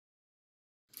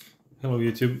Hello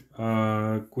YouTube,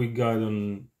 quick guide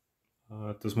on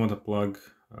Tasmota plug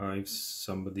if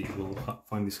somebody will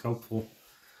find this helpful.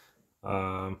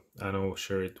 I know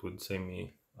sure it would save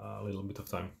me a little bit of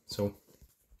time. So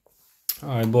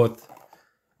I bought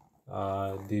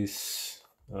these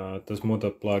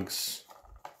Tasmota plugs,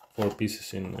 4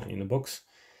 pieces in a box,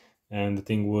 and the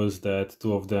thing was that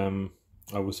 2 of them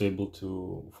I was able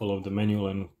to follow the manual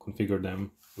and configure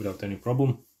them without any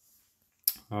problem.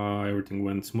 Everything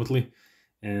went smoothly,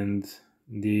 and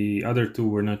the other 2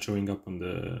 were not showing up on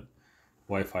the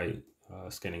Wi-Fi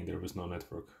scanning. There was no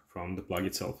network from the plug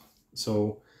itself.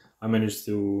 So I managed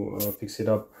to fix it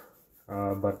up,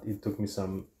 but it took me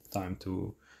some time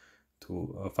to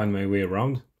find my way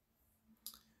around.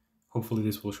 Hopefully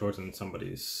this will shorten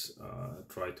somebody's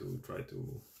try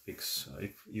to fix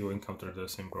if you encounter the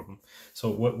same problem. So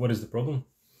what is the problem?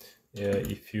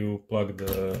 If you plug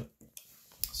the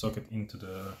socket into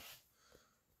the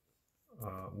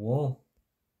wall,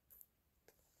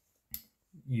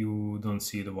 you don't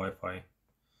see the Wi-Fi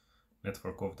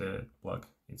network of the plug.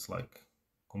 It's like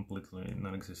completely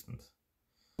non-existent.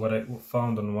 What I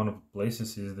found on one of the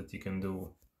places is that you can do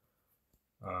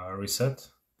reset.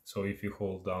 So if you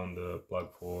hold down the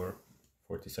plug for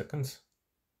 40 seconds,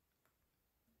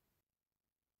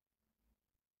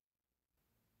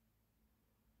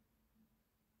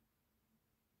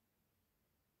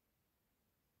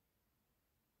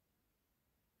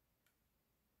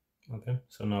 okay,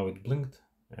 so now it blinked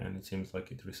and it seems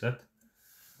like it reset.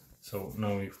 So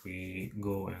now if we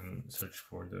go and search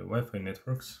for the Wi-Fi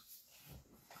networks,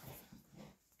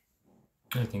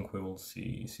 I think we will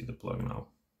see the plug now.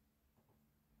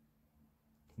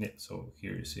 Yeah, so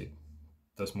here you see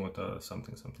Tasmota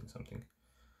something.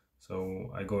 So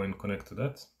I go and connect to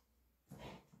that.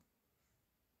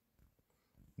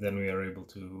 Then we are able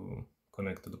to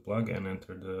connect to the plug and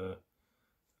enter the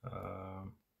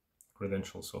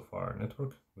credentials of our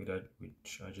network, which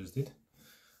I just did,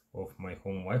 of my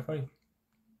home Wi-Fi.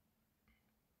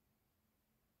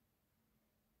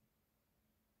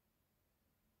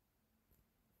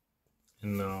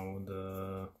 And now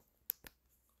the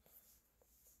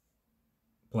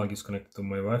plug is connected to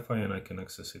my Wi-Fi and I can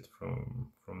access it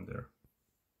from there.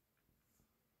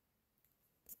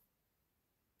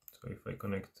 So if I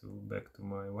connect back to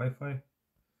my Wi-Fi,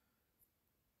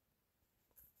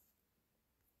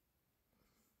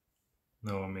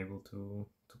 now I'm able to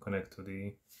connect to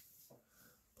the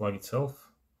plug itself,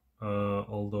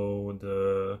 although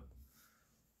the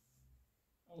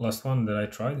last one that I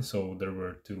tried, so there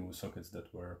were 2 sockets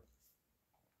that were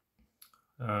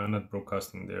not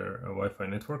broadcasting their Wi-Fi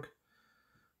network.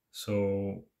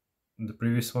 So the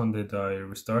previous one that I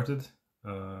restarted,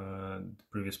 the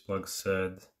previous plug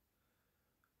said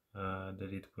that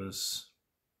it was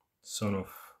son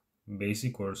of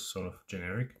basic or son of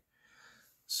generic.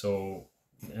 So,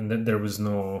 and that there was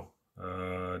no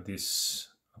this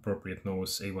appropriate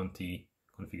Nous A1T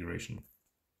configuration.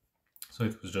 So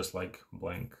it was just like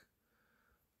blank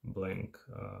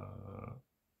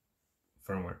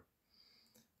firmware.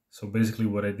 So basically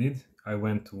what I did, I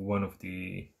went to one of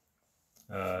the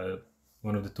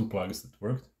 2 plugs that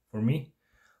worked for me.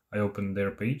 I opened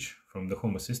their page from the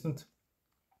Home Assistant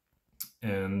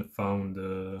and found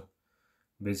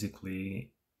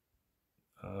basically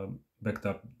backed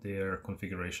up their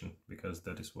configuration, because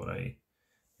that is what I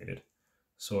did.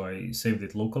 So I saved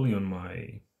it locally on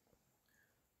my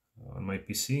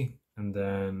PC, and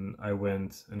then I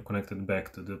went and connected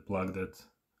back to the plug that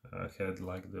had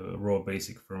like the raw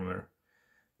basic firmware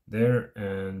there,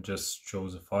 and just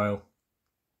chose a file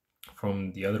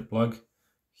from the other plug,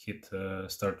 hit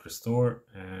start restore,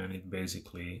 and it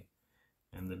basically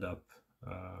ended up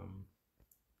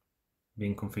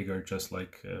being configured just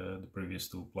like the previous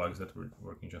 2 plugs that were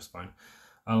working just fine.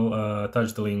 I'll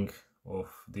attach the link of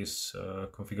this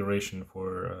configuration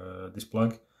for this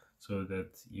plug, so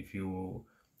that if you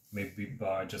maybe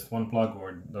buy just one plug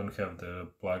or don't have the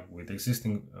plug with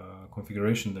existing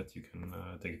configuration, that you can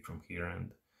take it from here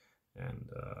and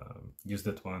use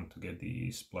that one to get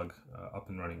this plug up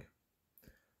and running.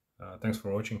 Thanks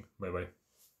for watching. Bye bye.